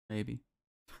Maybe.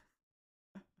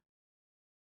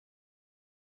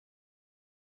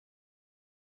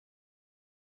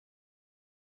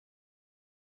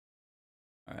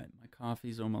 All right, my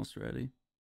coffee's almost ready.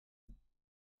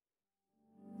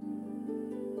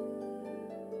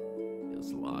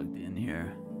 Just logged in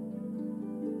here.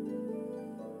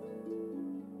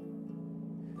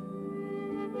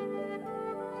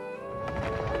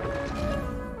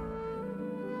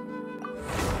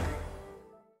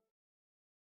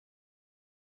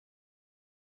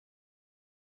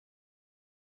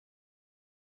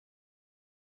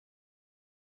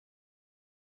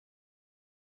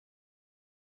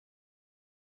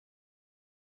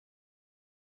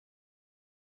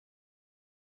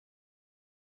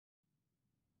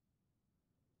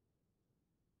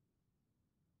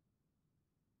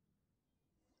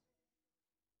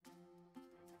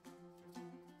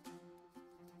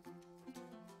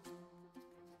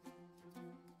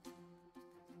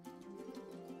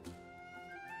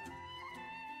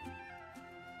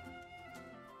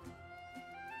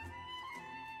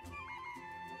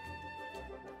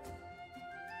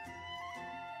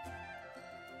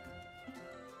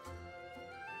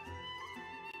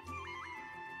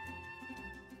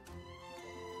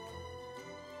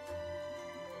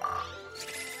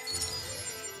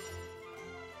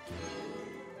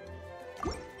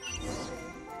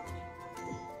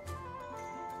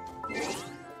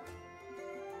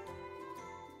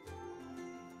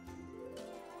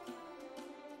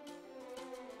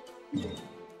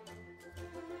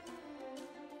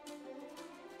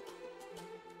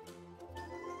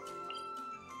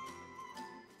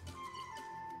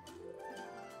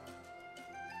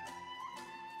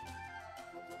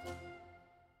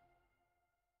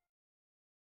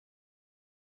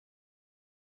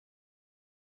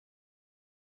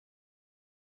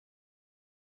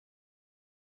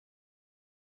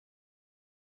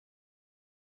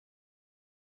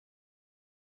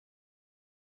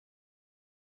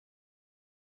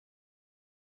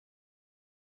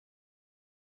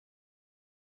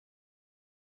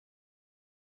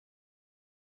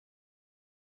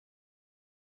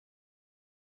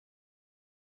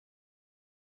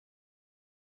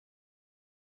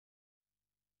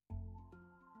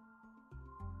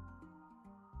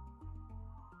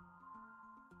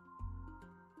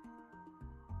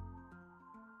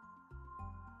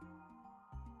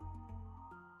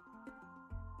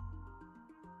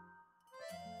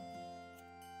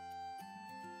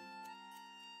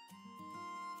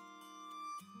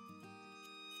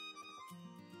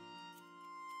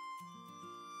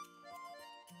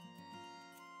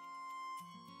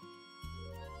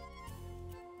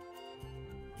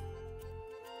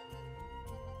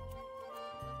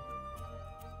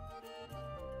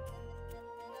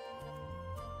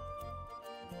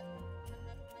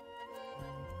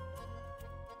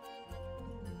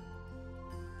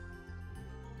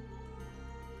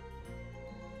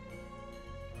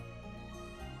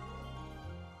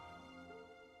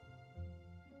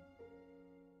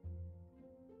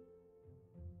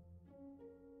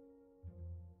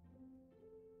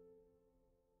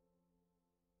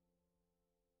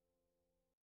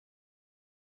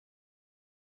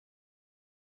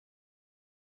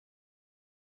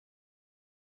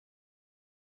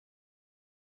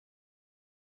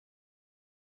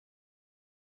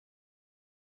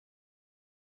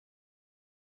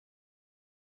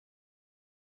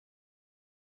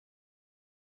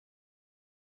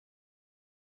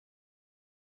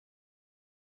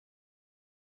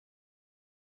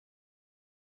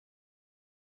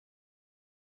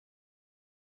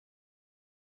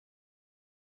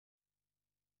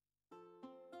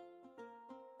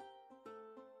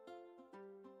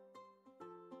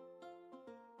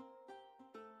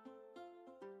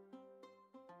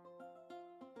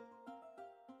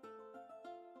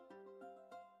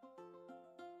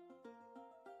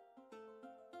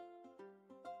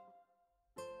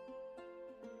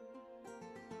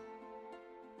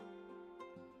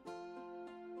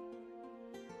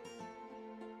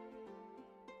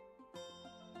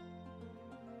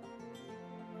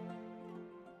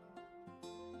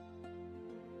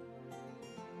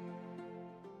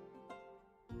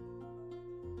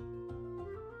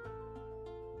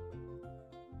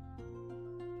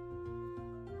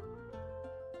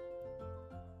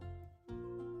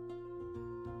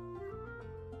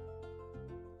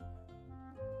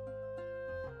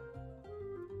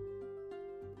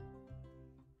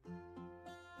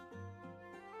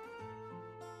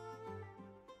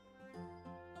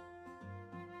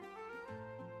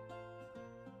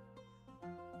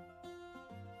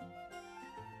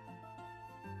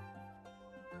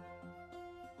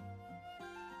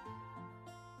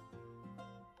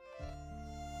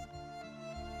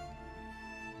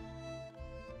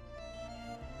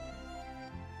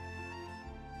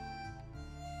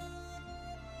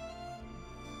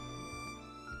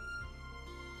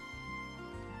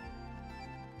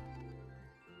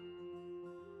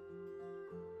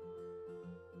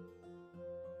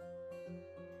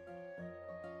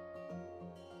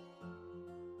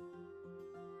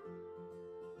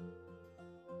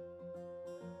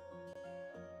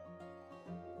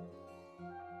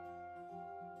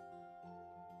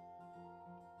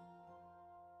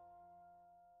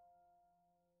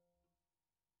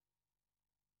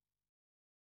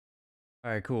 All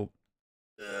right, cool.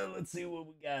 Let's see what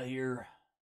we got here.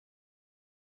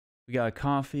 We got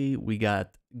coffee. We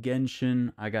got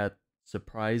Genshin. I got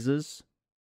surprises.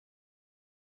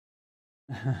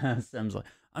 Sam's like,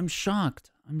 I'm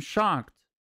shocked. I'm shocked.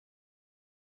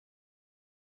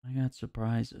 I got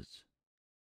surprises.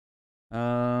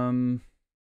 All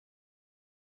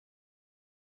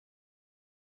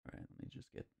right,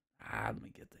 let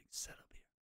me get things set up here.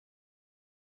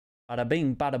 Bada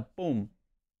bing, bada boom.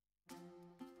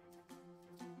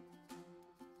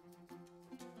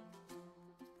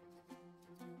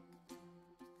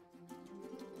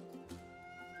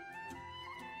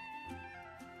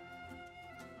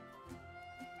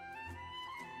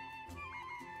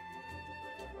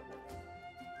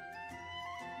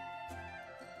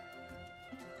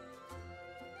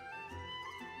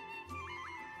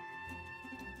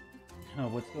 Oh,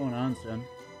 what's going on, son?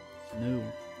 It's new.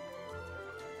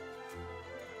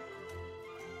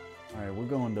 Alright, we're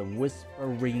going to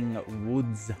Whispering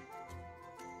Woods.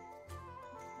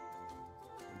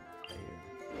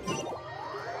 Alright,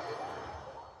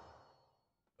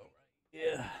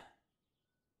 yeah.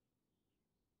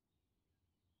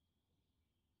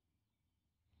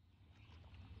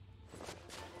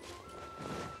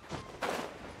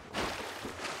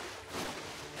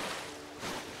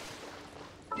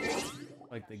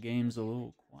 Like the game's a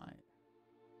little quiet.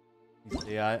 You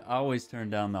see, I always turn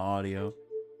down the audio.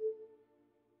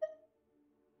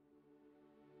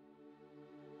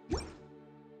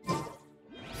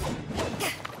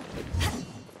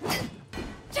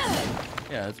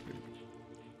 Yeah, that's pretty good.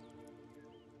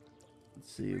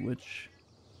 Let's see which.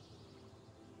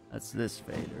 That's this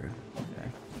fader. Okay.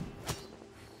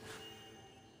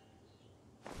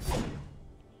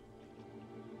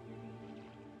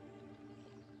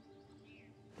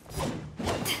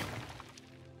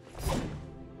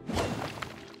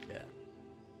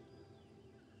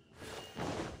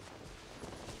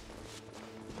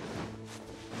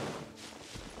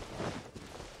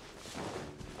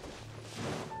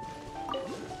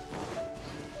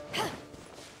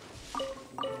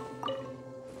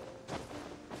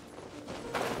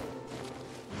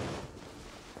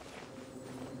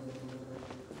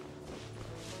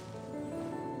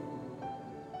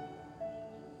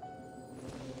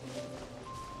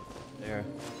 There,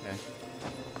 okay.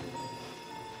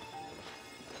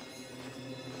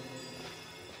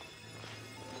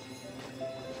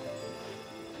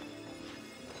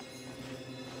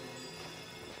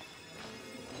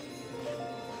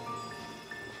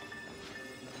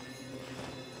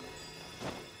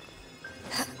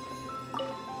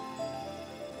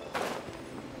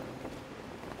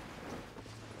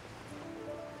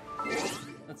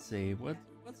 Let's see,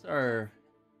 what's our...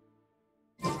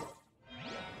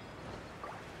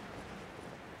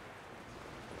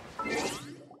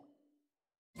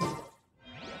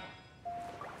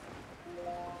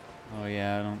 Oh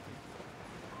yeah, I don't think...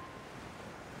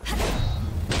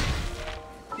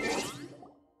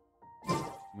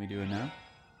 Can we do it now?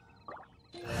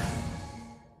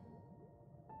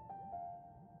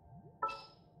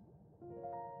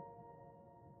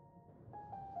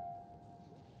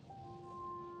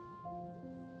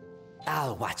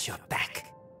 I'll watch your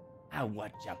back. I'll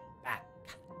watch your back.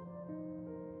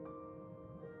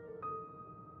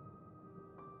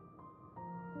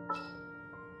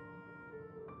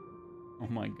 Oh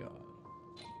my god.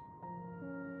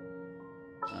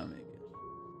 I'll make it.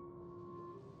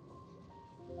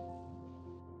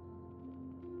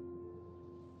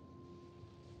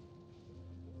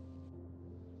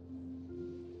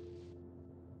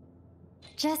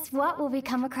 Just what will we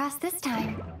come across this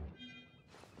time?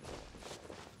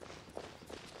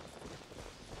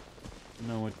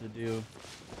 Know what to do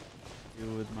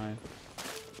with my...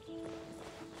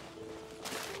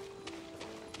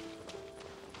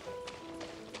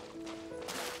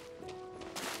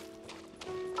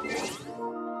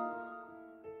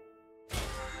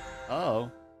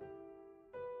 Oh.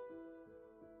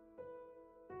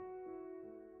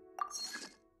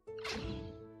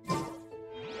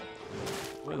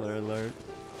 Spoiler alert.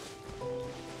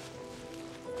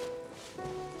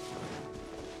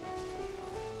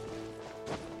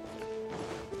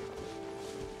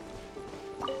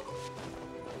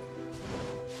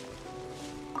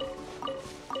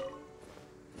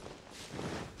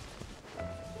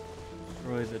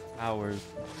 Destroy the towers.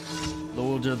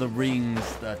 Lord of the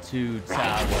Rings, the two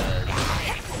towers.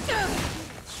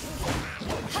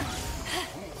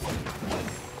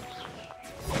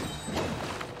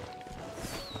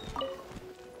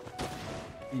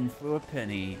 In for a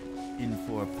penny, in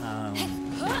for a pound.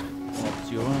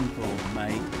 What's your uncle,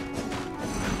 mate?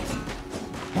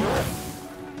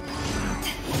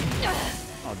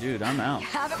 dude, I'm out.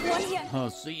 Haven't won yet. I'll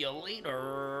see you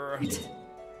later.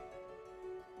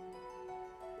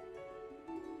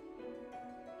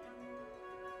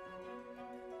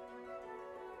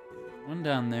 One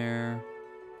down there.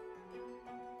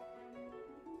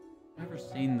 Never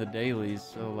seen the dailies,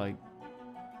 so like.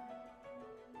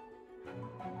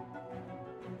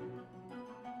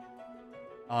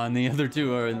 And the other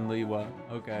two are in Liwa.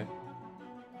 Okay.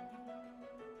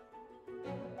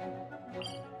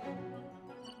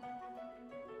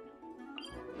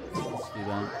 Let's do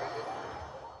that.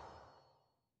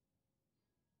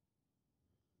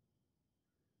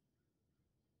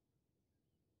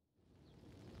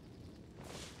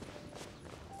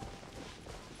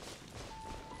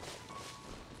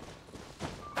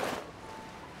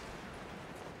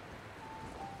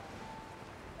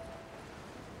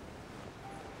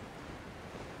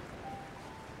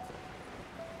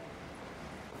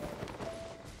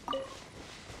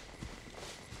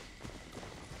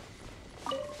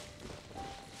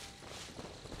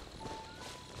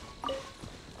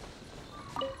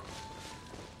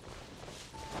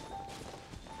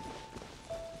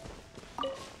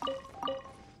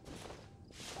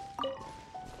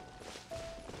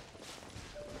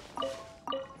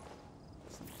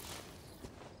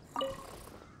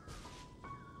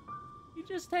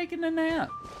 Just taking a nap.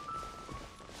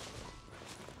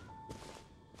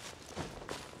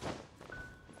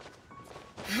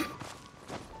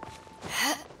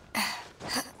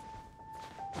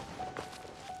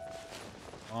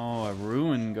 Oh, a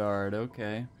ruin guard.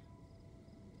 Okay.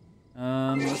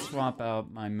 Let's swap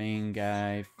out my main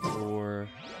guy for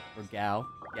gal,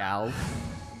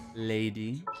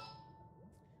 lady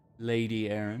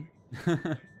Aaron.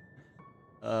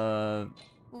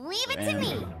 Leave it to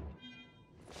me.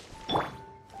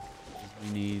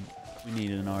 We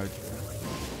need an archer.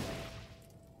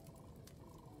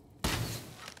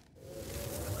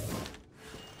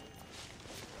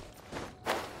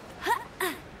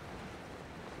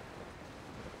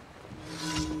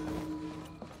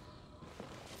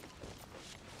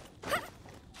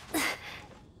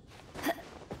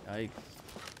 Yikes.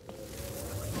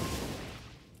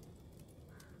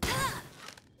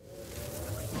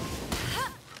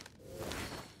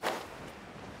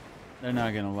 They're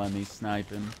not gonna let me snipe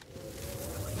him.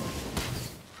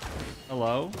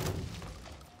 Hello?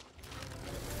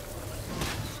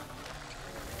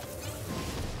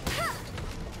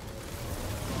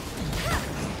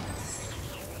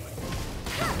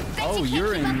 Oh,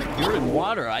 you're in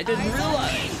water. I didn't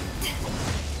realize.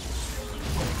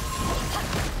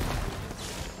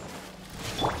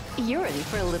 You're in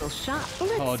for a little shock.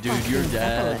 Oh, dude, you're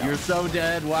dead. You're so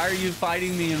dead. Why are you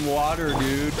fighting me in water,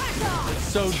 dude? It's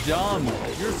so dumb.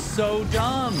 You're so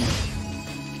dumb.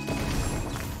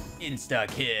 Insta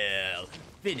kill.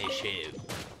 Finish him.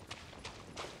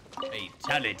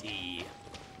 Fatality.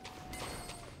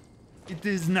 It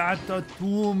is not a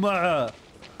tumor.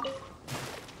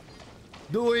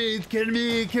 Do it. Kill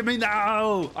me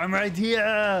now. I'm right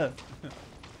here.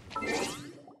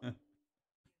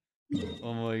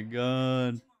 Oh my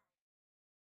god.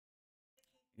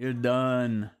 You're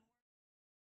done.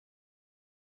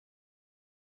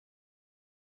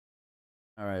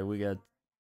 Alright, we got...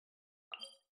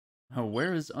 Oh,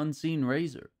 where is Unseen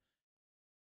Razor?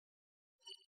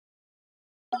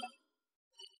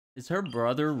 Is her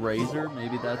brother Razor?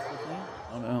 Maybe that's the thing?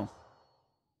 I don't know.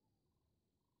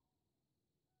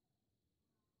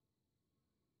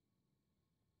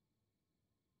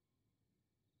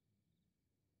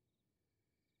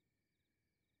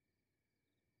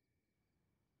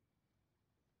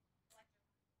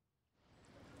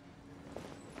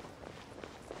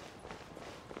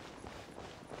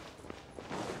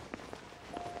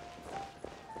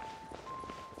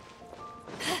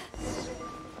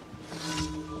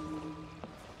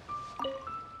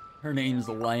 Her name's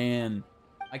Lan.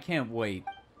 I can't wait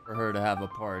for her to have a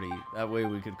party. That way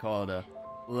we could call it a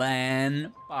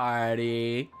LAN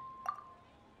party.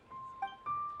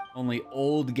 Only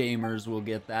old gamers will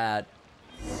get that.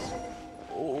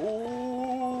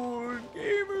 Old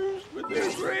gamers with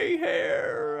their gray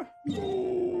hair.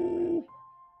 Oh.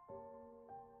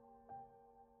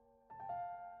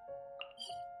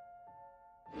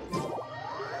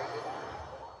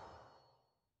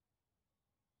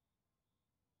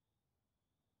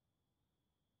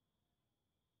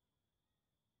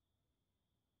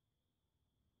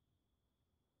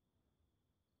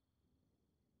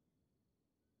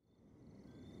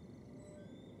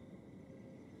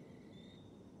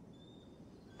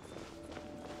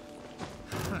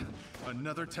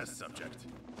 Another test subject.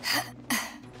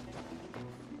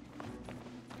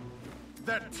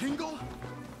 That tingle?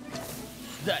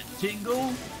 That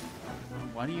tingle?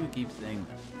 Why do you keep saying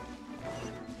that?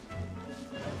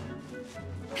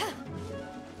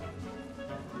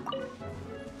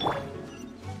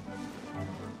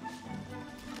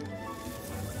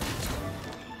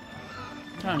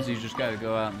 Sometimes you just gotta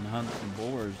go out and hunt some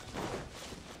boars.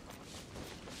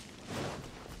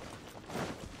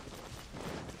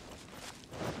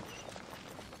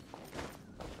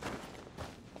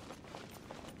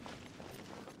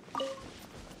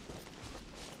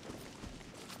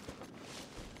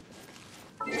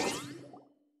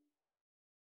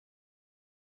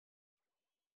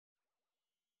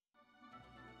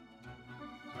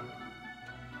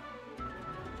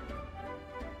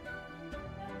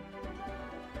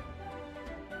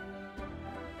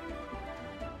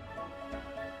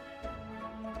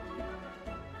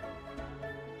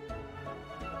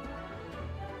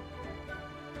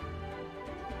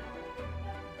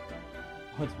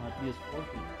 What's my PS4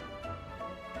 key?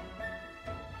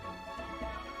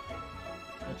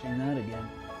 Touching that again.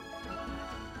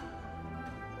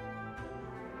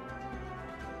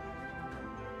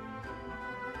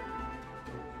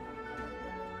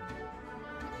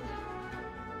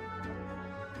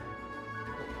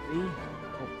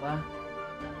 Opa.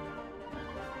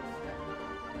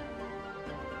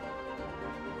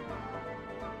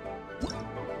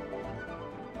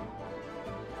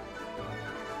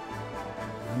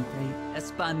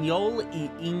 Español y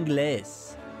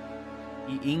inglés.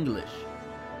 Y English.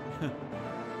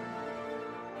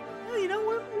 Well, you know,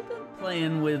 we've been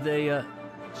playing with a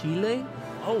Chile.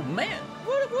 Oh man,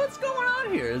 what's going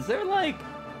on here? Is there like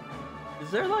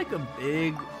a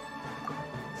big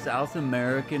South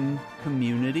American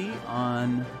community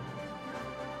on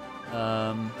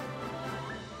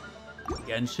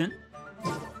Genshin?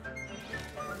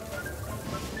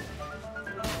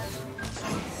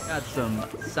 Got some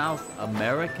South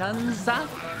Americans. I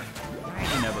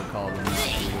never called them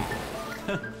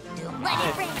that.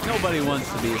 Nobody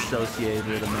wants to be associated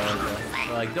with America.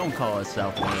 Like, don't call us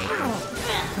South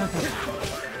America.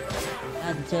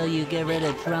 Until you get rid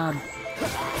of Trump.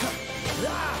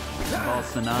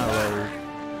 Bolsonaro.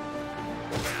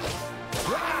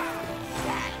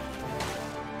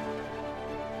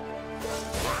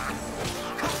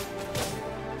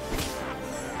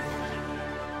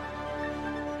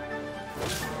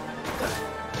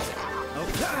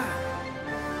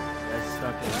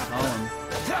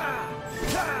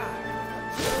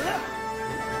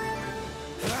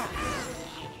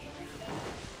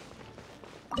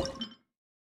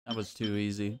 That was too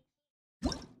easy.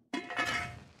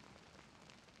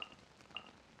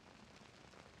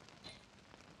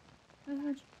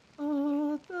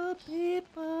 All the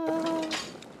people.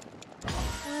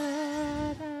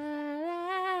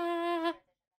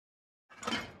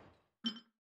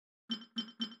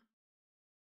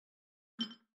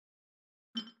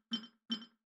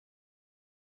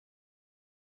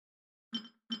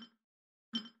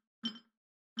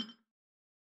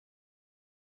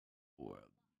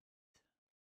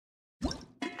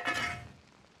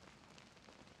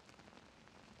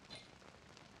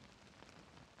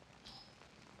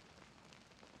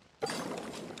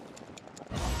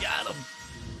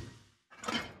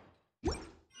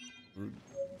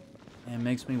 It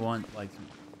makes me want like some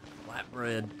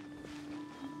flatbread.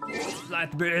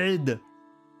 Flatbread.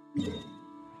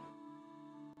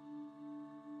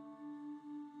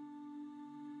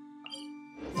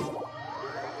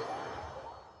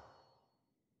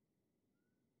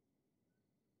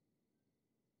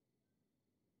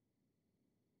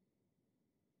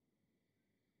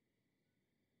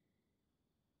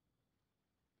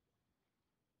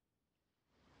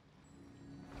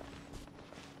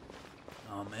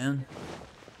 Oh man.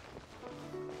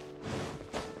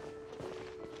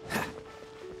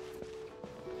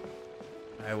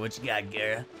 Alright, what you got,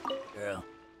 Gara? Girl.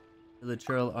 The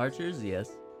Churl Archers?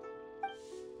 Yes.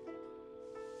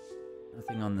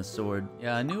 Nothing on the sword.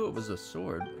 Yeah, I knew it was a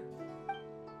sword.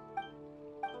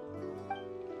 I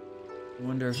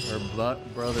wonder if her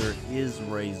brother is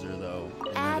Razor, though.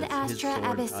 Ad Astra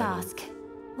Abyssosk.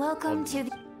 Welcome to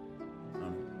the...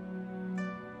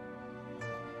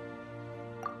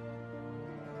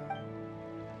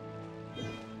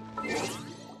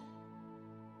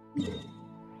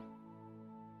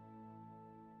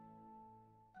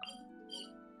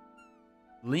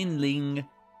 Ling.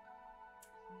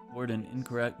 Toward an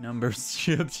incorrect number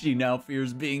ship, she now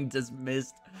fears being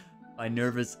dismissed by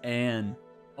nervous Anne.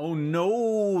 Oh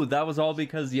no! That was all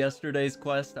because yesterday's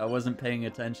quest, I wasn't paying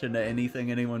attention to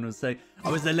anything anyone was saying. I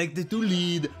was elected to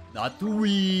lead, not to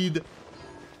read.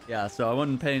 Yeah, so I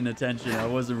wasn't paying attention. I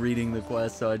wasn't reading the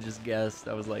quest, so I just guessed.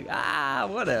 I was like, ah,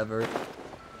 whatever.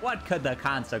 What could the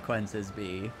consequences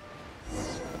be?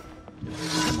 Get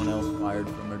someone else fired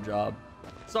from her job.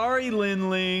 Sorry, Lin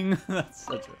Ling. That's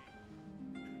such a...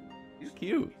 He's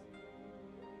cute.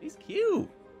 He's cute.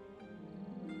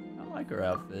 I like her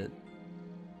outfit.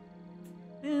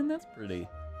 Man, that's pretty.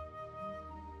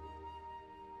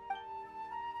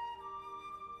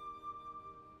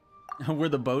 Were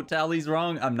the boat tallies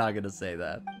wrong? I'm not gonna say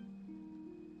that.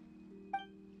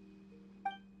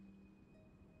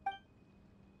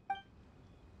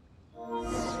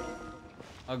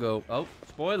 I'll go. Oh,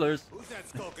 spoilers. Who's that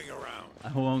skulking around?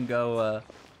 I won't go.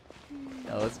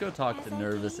 Yeah, let's go talk to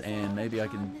Nervous Anne. Maybe I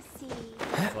can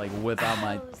like whip out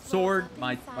my sword,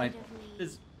 my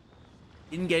this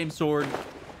in-game sword.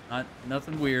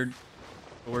 Nothing weird.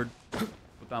 Sword.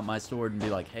 Whip out my sword and be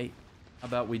like, hey, how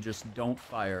about we just don't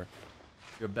fire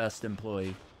your best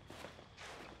employee?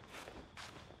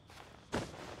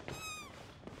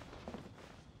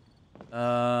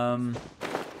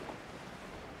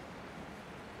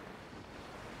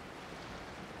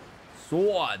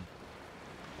 Sword.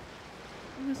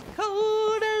 As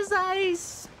cold as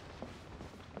ice.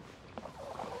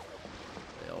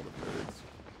 Hey, all the birds.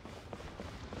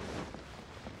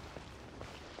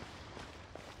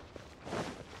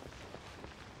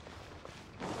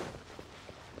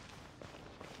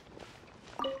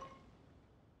 Can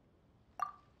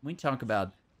we talk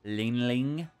about Ling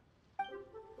Ling?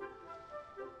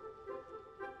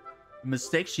 The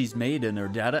mistakes she's made in her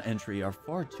data entry are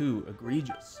far too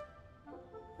egregious.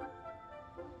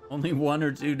 Only 1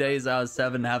 or 2 days out of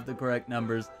 7 have the correct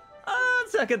numbers.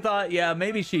 Second thought, yeah,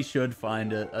 maybe she should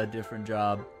find a different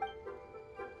job.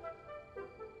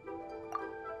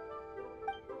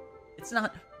 It's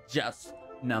not just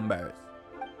numbers.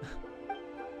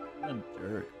 What a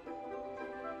jerk.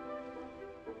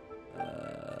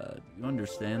 Do you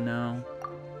understand now?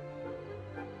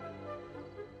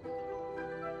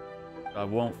 I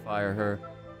won't fire her.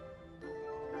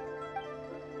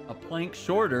 A plank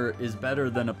shorter is better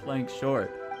than a plank short.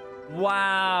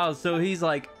 Wow, so he's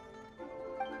like,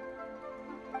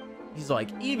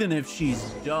 even if she's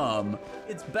dumb,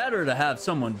 it's better to have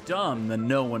someone dumb than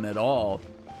no one at all.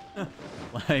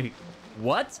 Like,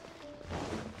 what?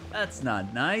 That's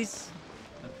not nice.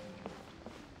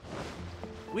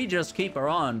 We just keep her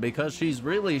on because she's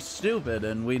really stupid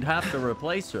and we'd have to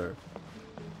replace her.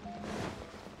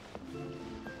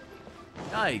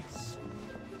 Yikes.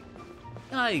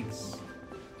 Yikes.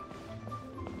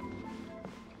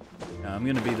 Yeah, I'm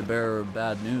gonna be the bearer of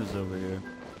bad news over here.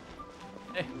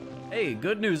 Hey,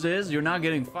 good news is you're not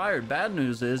getting fired. Bad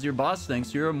news is your boss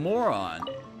thinks you're a moron.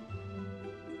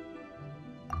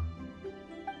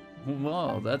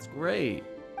 Wow, that's great.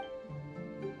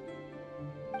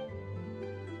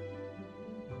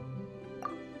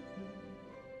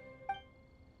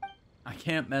 I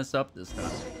can't mess up this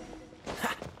time.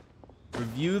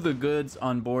 Review the goods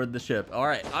on board the ship. All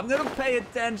right, I'm gonna pay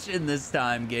attention this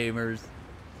time, gamers.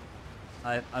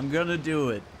 I'm gonna do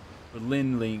it for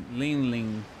Lin Ling, Ling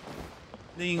Ling,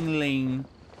 Ling Ling,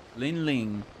 Lin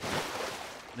Ling,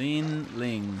 Lin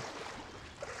Ling.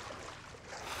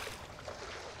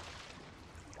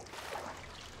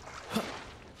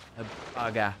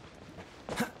 Aga.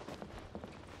 What's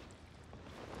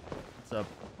up?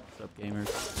 What's up,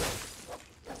 gamers?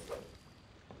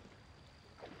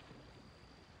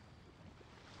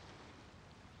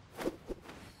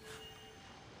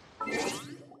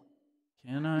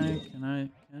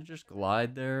 Can I just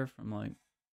glide there from like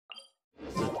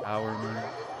the tower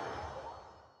there?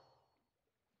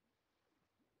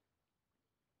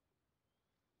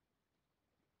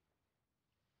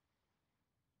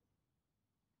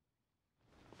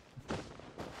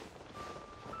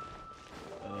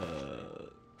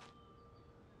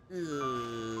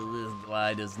 This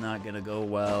glide is not gonna go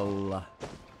well.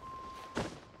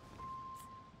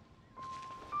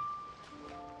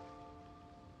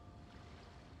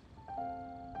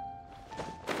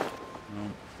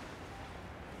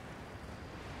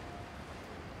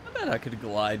 I could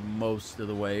glide most of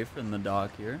the way from the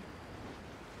dock here.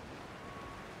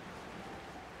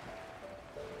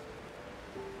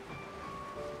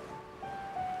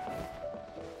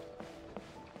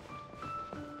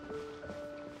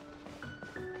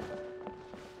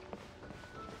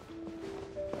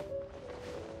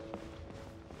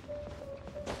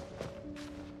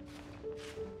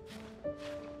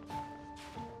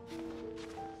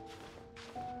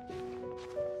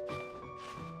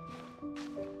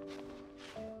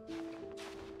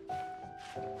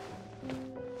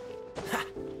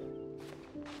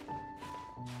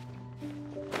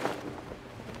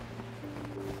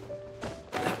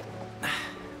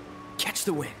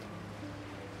 The wind.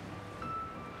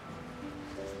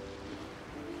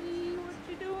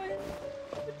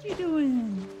 What you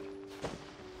doing?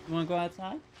 You wanna go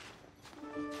outside?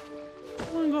 You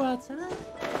wanna go outside?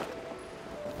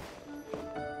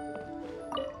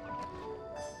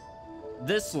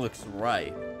 This looks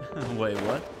right. Wait,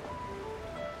 what?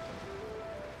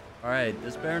 Alright,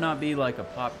 this better not be like a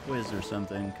pop quiz or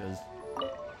something, because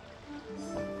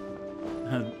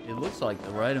it looks like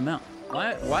the right amount.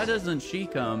 Why doesn't she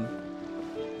come?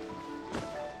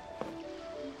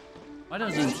 Why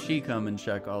doesn't she come and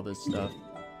check all this stuff?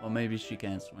 Well, maybe she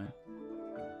can't swim.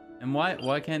 And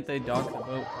why can't they dock the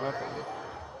boat properly?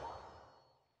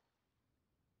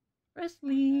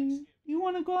 Presley, you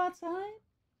want to go outside?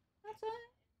 Outside?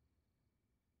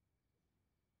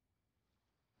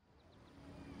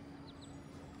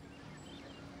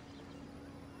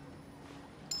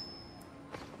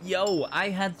 Yo, I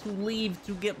had to leave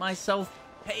to get myself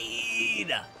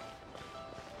paid.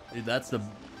 Dude, that's the,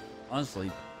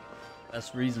 honestly,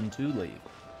 best reason to leave.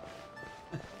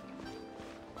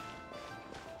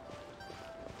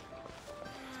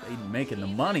 Stayed making the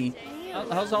money.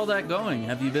 How's all that going?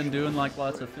 Have you been doing like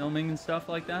lots of filming and stuff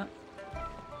like that?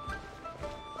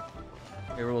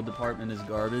 Payroll department is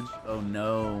garbage. Oh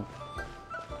no.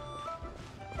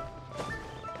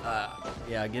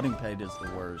 Yeah, getting paid is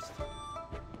the worst.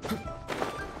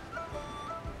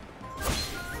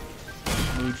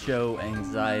 Mucho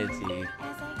anxiety,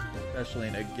 especially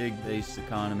in a gig-based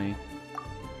economy.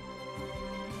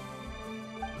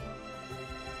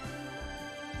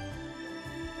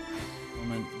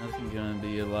 Nothing gonna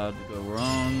be allowed to go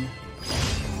wrong.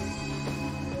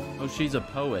 Oh, she's a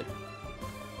poet.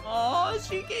 Oh,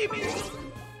 she gave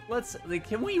me.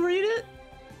 Can we read it?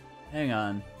 Hang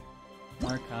on.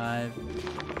 Archive.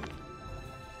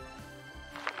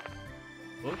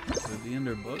 Book? Would be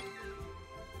under book?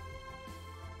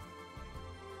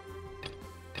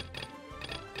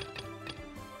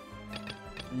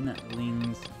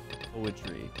 Ling's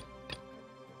poetry.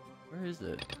 Where is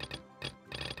it?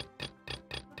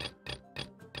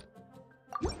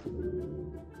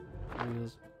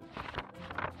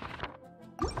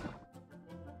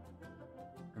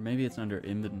 Or maybe it's under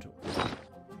inventory.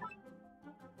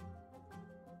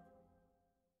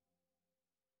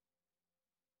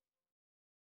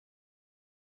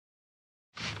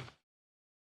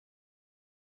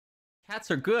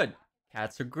 Cats are good.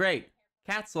 Cats are great.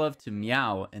 Cats love to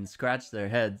meow and scratch their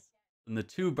heads. From the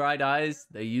two bright eyes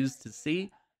they use to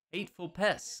see, hateful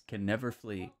pests can never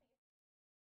flee.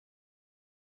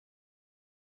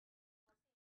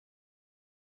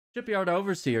 Shipyard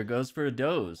overseer goes for a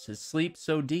doze, his sleep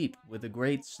so deep with a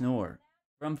great snore.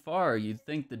 From far you'd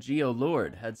think the Geo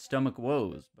Lord had stomach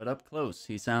woes, but up close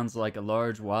he sounds like a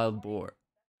large wild boar.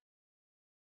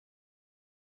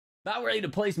 About ready to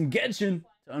play some Genshin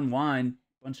to unwind.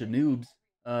 Bunch of noobs.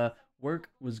 Work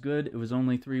was good. It was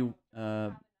only 3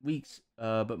 weeks,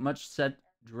 but much set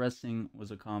dressing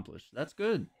was accomplished. That's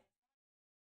good.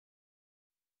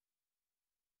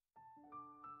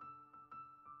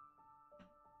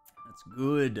 That's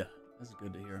good. That's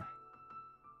good to hear.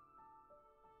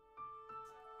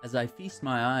 As I feast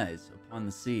my eyes upon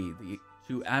the sea,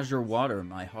 to azure water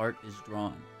my heart is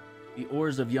drawn. The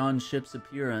oars of yon ships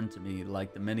appear unto me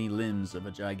like the many limbs of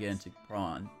a gigantic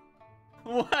prawn.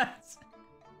 What?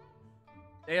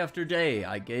 Day after day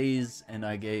I gaze and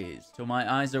I gaze, till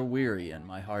my eyes are weary and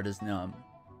my heart is numb.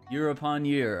 Year upon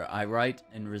year I write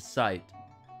and recite,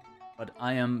 but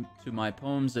I am to my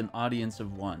poems an audience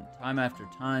of one. Time after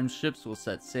time ships will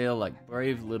set sail like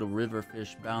brave little river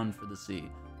fish bound for the sea.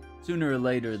 Sooner or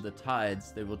later the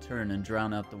tides they will turn and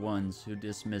drown out the ones who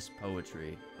dismiss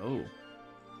poetry. Oh.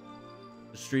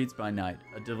 The streets by night,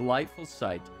 a delightful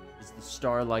sight is the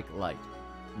star-like light,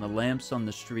 and the lamps on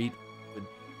the street with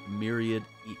myriad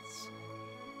eats.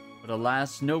 But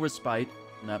alas, no respite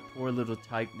from that poor little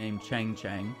tyke named Chang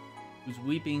Chang, whose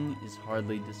weeping is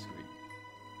hardly discreet.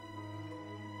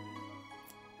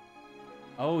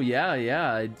 Oh yeah,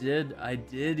 I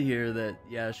did hear that.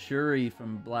 Yeah, Shuri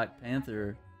from Black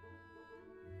Panther.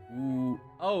 Ooh,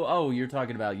 oh, you're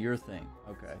talking about your thing.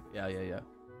 Okay, yeah.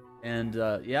 And,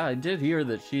 yeah, I did hear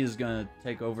that she is gonna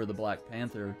take over the Black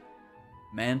Panther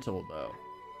mantle, though.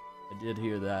 I did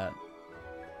hear that.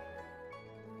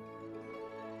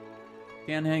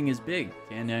 Tianheng is big,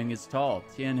 Tianheng is tall,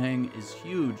 Tianheng is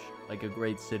huge, like a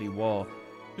great city wall.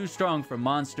 Too strong for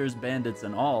monsters, bandits,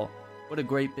 and all. What a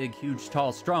great, big, huge,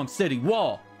 tall, strong city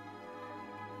wall!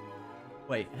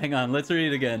 Wait, hang on, let's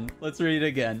read it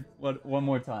again. One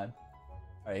more time.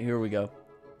 Alright, here we go.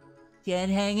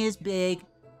 Tianheng is big,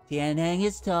 Tianheng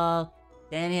is tall,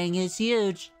 Tianheng is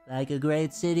huge, like a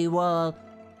great city wall.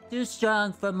 Too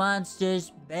strong for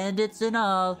monsters, bandits, and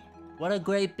all. What a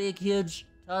great, big, huge,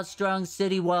 Tall, strong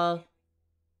city wall.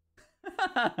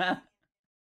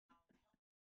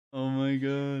 Oh my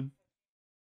god.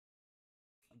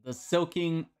 The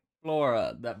silking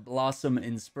flora that blossom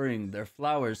in spring, their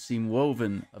flowers seem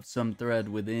woven of some thread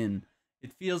within.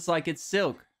 It feels like it's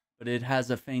silk, but it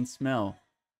has a faint smell.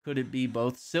 Could it be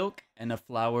both silk and a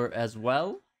flower as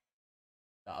well?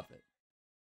 Stop it.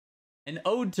 An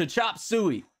ode to chop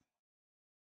suey.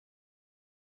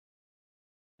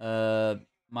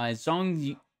 My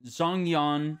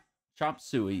Zongyan chop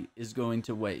suey is going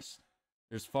to waste.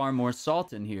 There's far more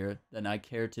salt in here than I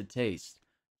care to taste.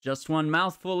 Just one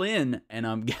mouthful in, and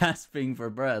I'm gasping for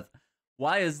breath.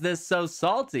 Why is this so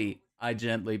salty? I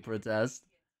gently protest.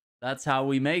 That's how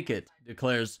we make it,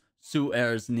 declares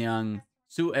Su-er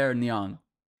Nyang.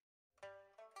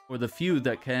 For the few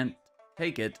that can't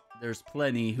take it, there's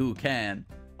plenty who can.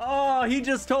 Oh, he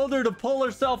just told her to pull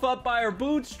herself up by her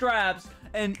bootstraps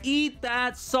and eat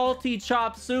that salty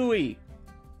chop suey.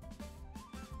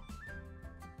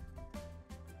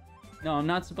 No, I'm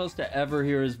not supposed to ever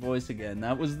hear his voice again.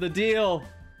 That was the deal.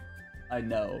 I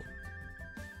know.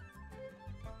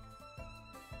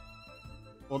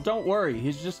 Well, don't worry.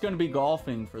 He's just going to be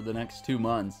golfing for the next 2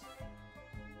 months.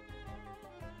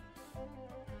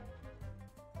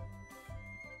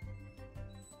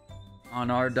 On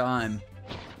our dime.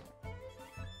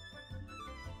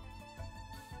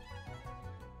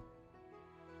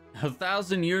 A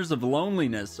 1,000 Years of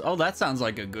Loneliness. Oh, that sounds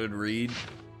like a good read.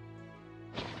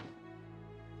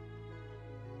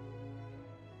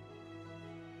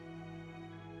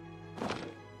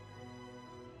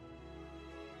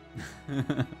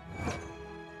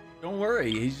 Don't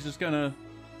worry, he's gonna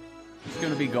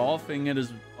be golfing at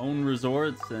his own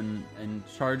resorts and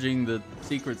charging the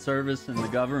Secret Service and the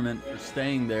government for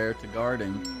staying there to guard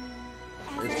him.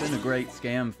 It's been a great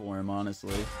scam for him,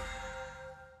 honestly.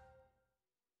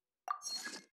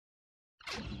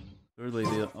 Clearly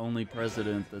the only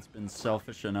president that's been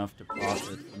selfish enough to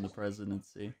profit from the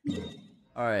presidency.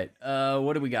 Alright,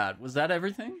 what do we got? Was that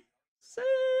everything? Sick!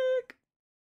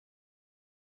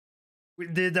 We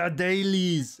did our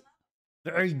dailies!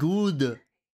 Very good!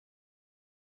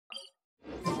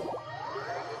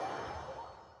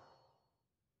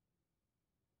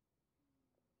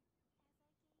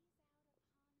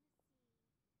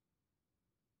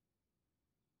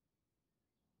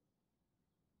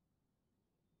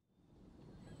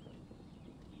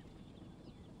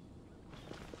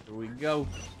 Here we go.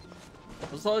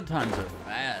 Those load times are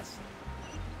fast.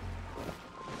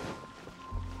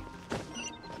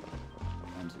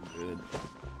 Times are good.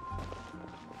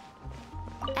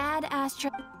 Add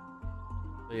Astro.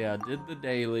 So yeah, did the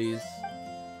dailies.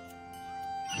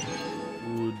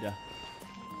 Good. Did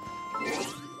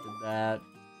that.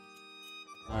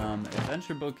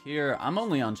 Adventure book here. I'm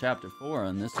only on chapter 4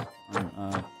 on this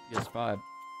on PS5.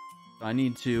 So I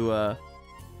need to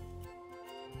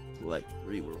collect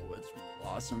 3 rewards from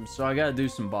Blossom. So I gotta do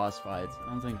some boss fights.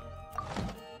 I think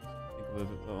we've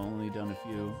only done a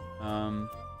few.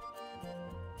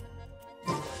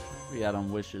 Where we at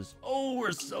on wishes? Oh,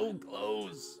 we're so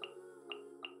close.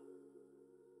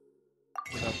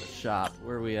 What about the shop?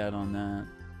 Where are we at on that?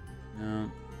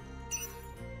 No.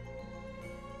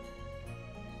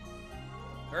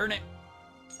 Earn it.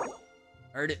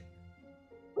 Earn it.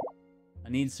 I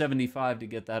need 75 to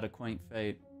get that Acquaint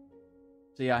Fate.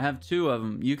 See, I have 2 of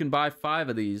them. You can buy 5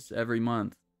 of these every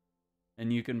month.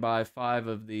 And you can buy 5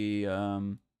 of the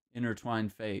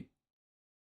Intertwined Fate.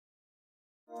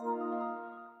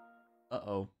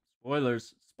 Uh-oh.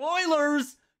 Spoilers.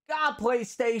 Spoilers! God,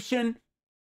 PlayStation!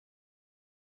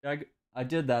 I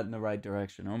did that in the right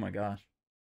direction. Oh my gosh.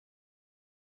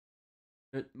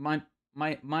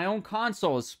 My own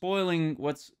console is spoiling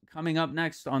what's coming up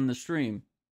next on the stream.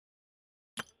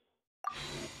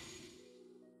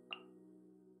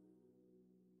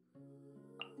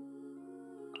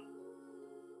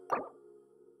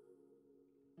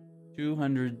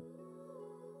 $220.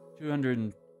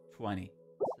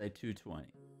 Say 220.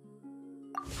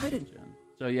 I didn't.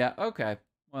 So yeah, okay.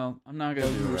 Well, I'm not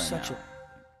gonna do it right now.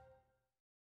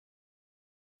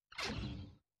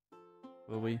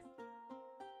 Will we?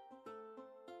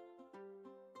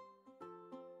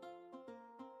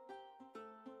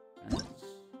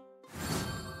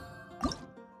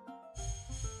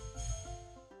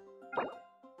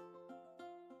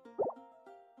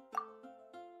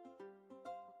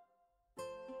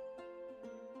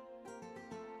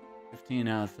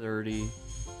 Out of 30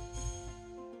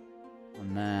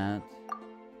 on that.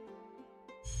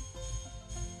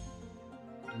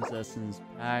 Essence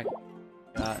pack.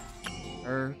 Got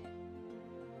her.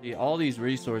 See, all these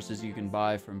resources you can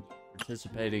buy from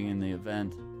participating in the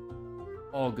event.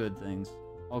 All good things.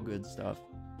 All good stuff.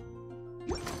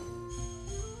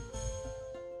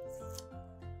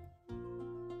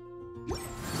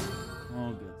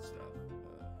 All good stuff.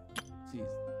 Geez.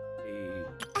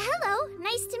 Hello,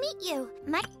 nice to meet you.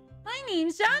 My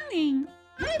name's Xiangling.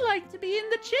 I like to be in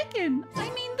the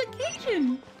the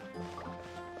kitchen.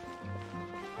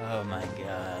 Oh my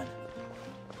god.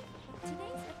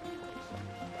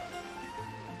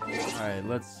 Alright,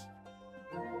 let's...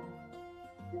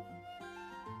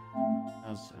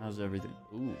 How's everything?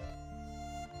 Ooh.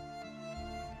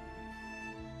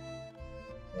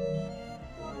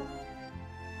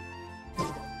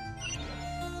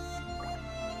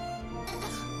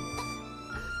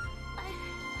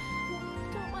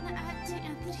 Don't want to add to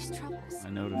Anthony's troubles. My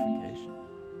notification.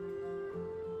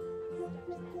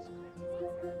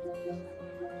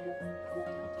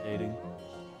 Updating.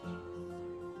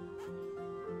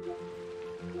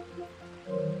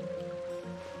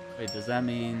 Wait, does that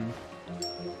mean...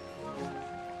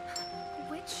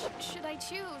 Which should I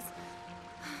choose?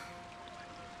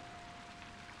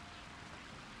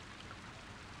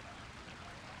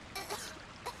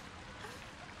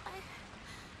 I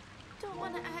don't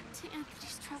want to add to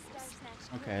Anthony's troubles.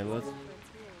 Okay, let's...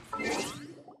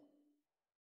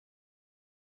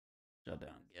 Shut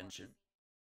down Genshin.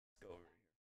 Let's go over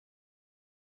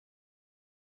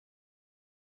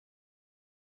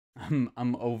here.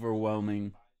 I'm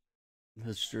overwhelming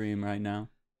the stream right now.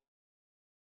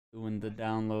 Doing the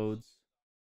downloads.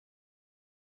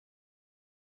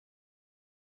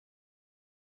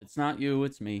 It's not you,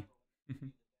 it's me.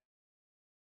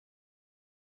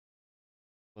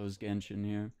 Close Genshin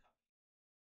here.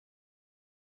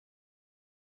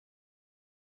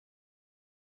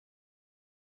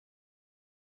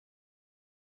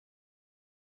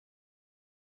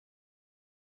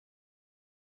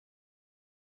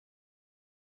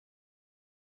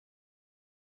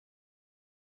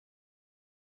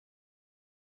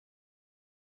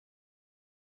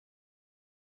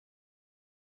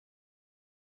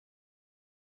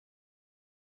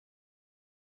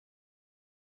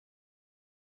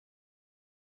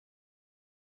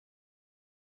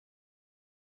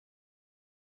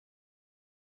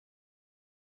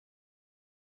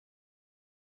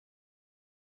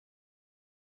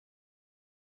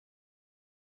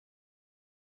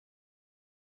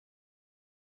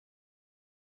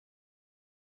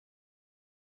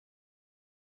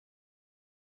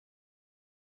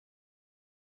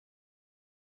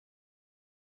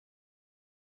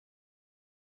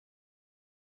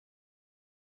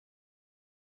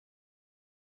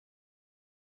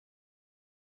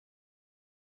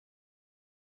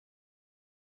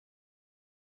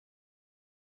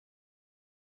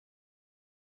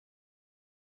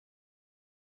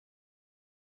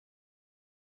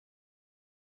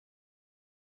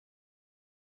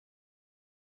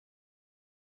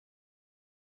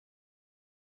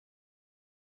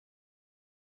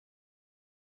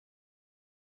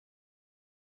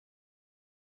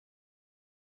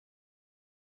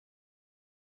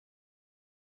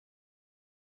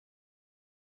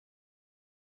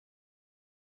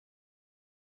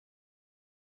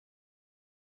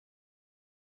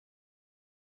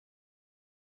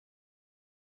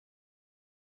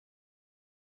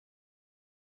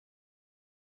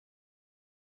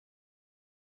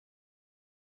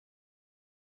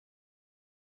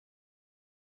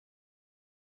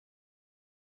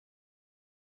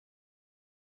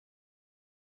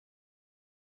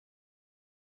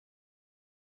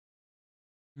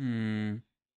 Hmm.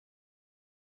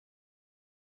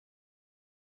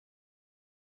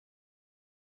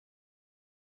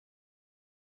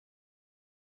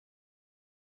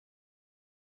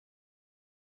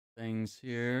 Things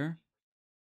here.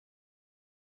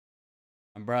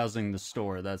 I'm browsing the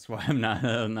store. That's why I'm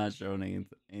not showing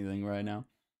anything right now.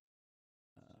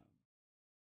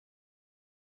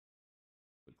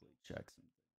 Quickly check some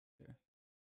things here.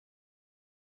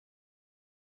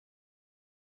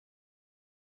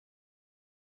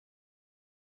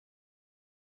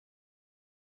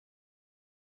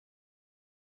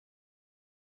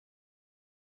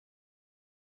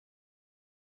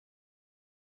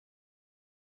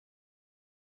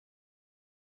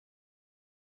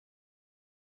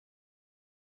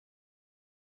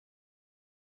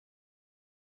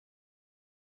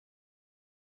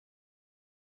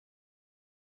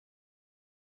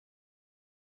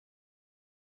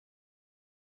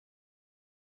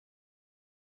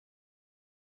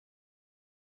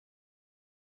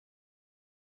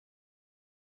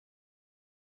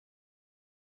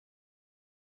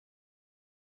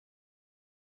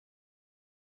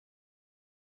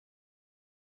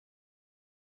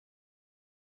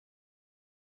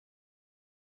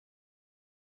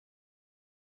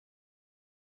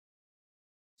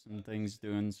 some things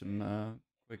doing some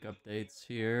quick updates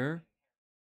here.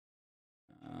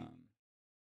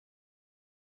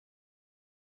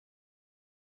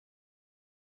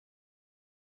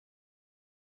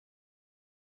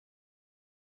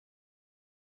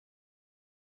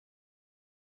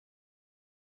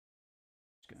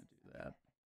 Just gonna do that.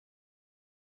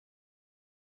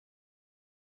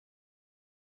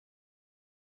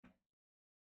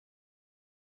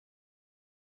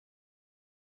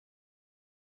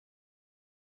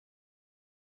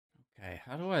 Okay,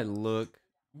 how do I look?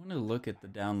 I want to look at the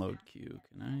download queue.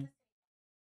 Can I?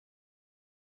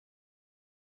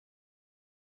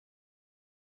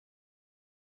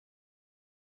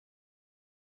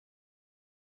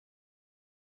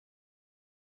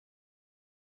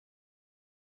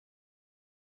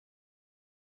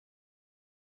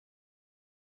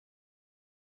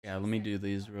 Yeah, let me do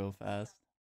these real fast.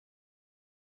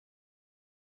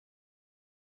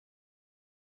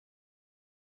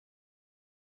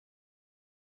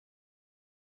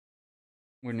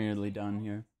 We're nearly done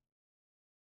here.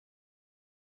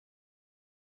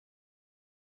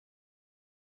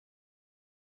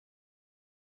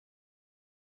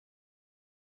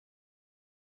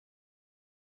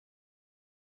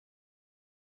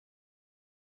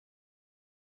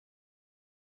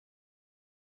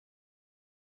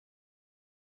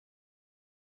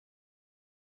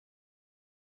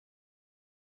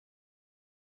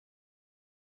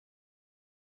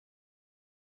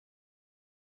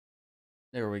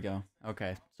 There we go.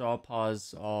 Okay, so I'll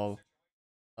pause all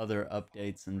other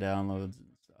updates and downloads and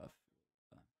stuff.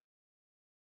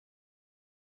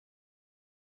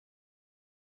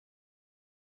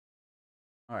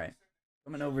 All right,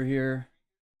 coming over here.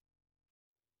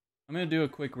 I'm gonna do a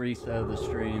quick reset of the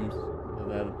streams so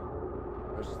that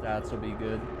our stats will be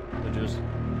good. So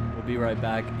we'll be right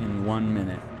back in 1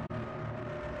 minute.